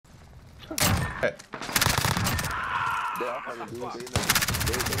What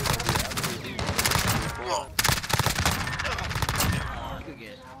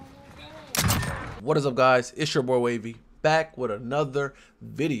is up, guys? It's your boy Wavvy, back with another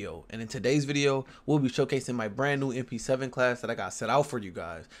video, and in today's video we'll be showcasing my brand new Mp7 class that I got set out for you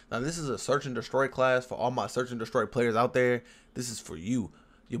guys. Now this is a search and destroy class for all my search and destroy players out there. This is for you.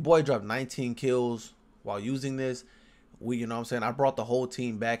 Your boy dropped 19 kills while using this. You know what I'm saying, I brought the whole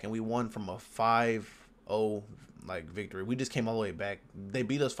team back and we won from a 5-0 like victory. We just came all the way back. They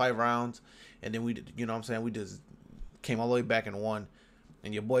beat us 5 rounds, and then we, you know what I'm saying, we just came all the way back and won,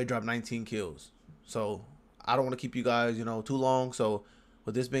 and your boy dropped 19 kills. So I don't want to keep you guys, you know, too long. So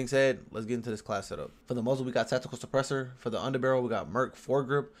with this being said, let's get into this class setup. For the muzzle, we got tactical suppressor. For the underbarrel, we got Merc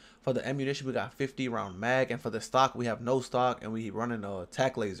foregrip. For the ammunition, we got 50 round mag. And for the stock, we have no stock, and we running a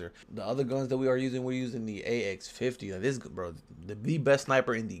tac laser. The other guns that we are using, we're using the AX50. Like this, bro, the best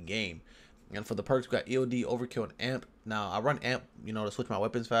sniper in the game. And for the perks, we got EOD, overkill, and amp. Now I run amp, you know, to switch my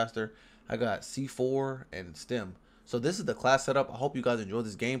weapons faster. I got C4 and stim. So this is the class setup. I hope you guys enjoy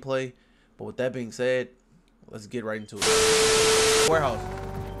this gameplay. But with that being said, let's get right into it. Warehouse.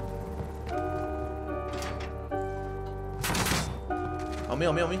 On me,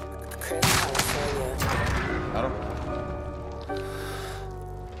 on me, on me. Got him.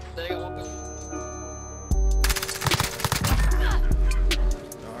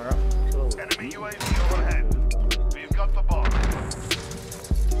 Alright. Enemy UAV overhead. We've got the bomb.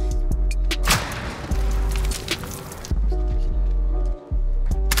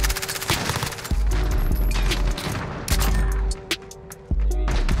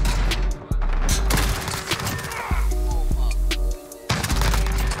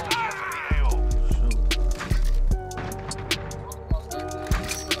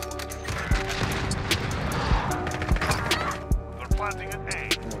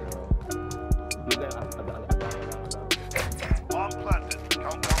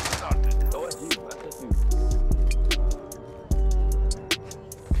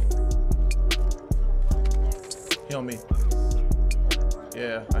 Heal me.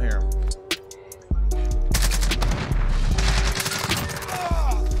 Yeah, I hear him.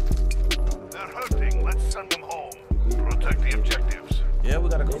 They're hurting. Let's send them home. Protect the objectives. Yeah, we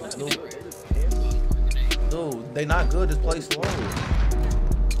gotta go. Dude, they not good. Just play slow.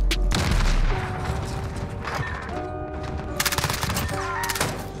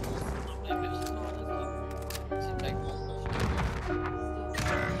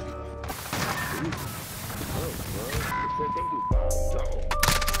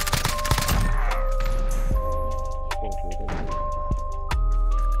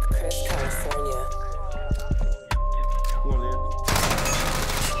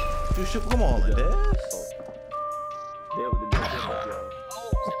 You should come on like this.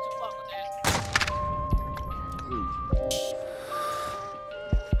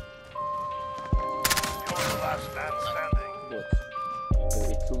 Last man standing.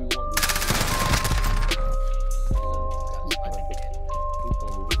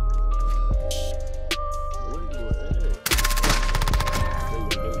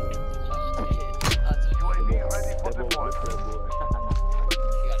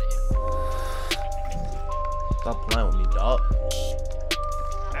 Stop playing with me, dog.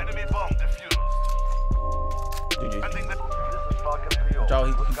 Enemy bomb defused. GG. Watch out,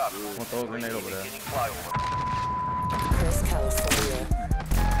 he won't throw a grenade over there. Chris, California.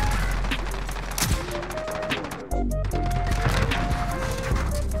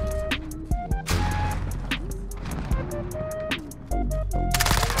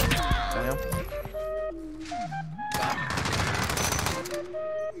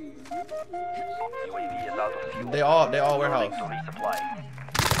 They all warehouse.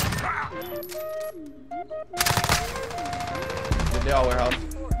 They all warehouse.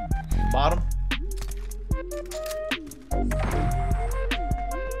 Bottom.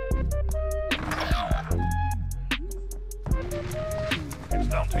 It's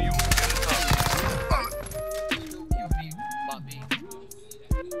down to you.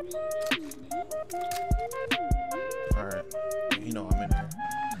 All right, you know I'm in here.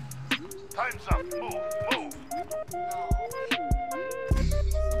 Time's up. Move.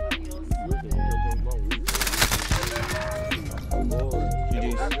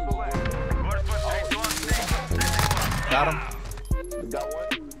 Got him. Got one.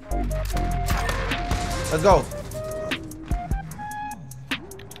 Let's go.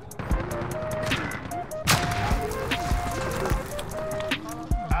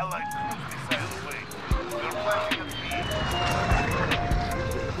 I like the way. They're planting at speed.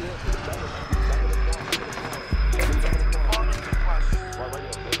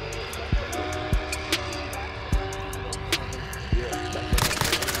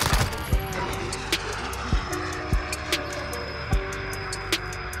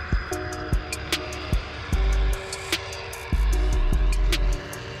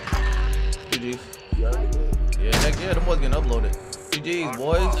 it,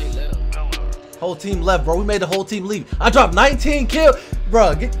 boys. Whole team left, bro. We made the whole team leave. I dropped 19 kills.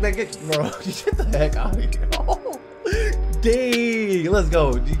 Bro, get bro. Get the heck out of here. Oh, dang. Let's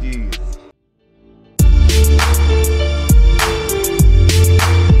go. GG's.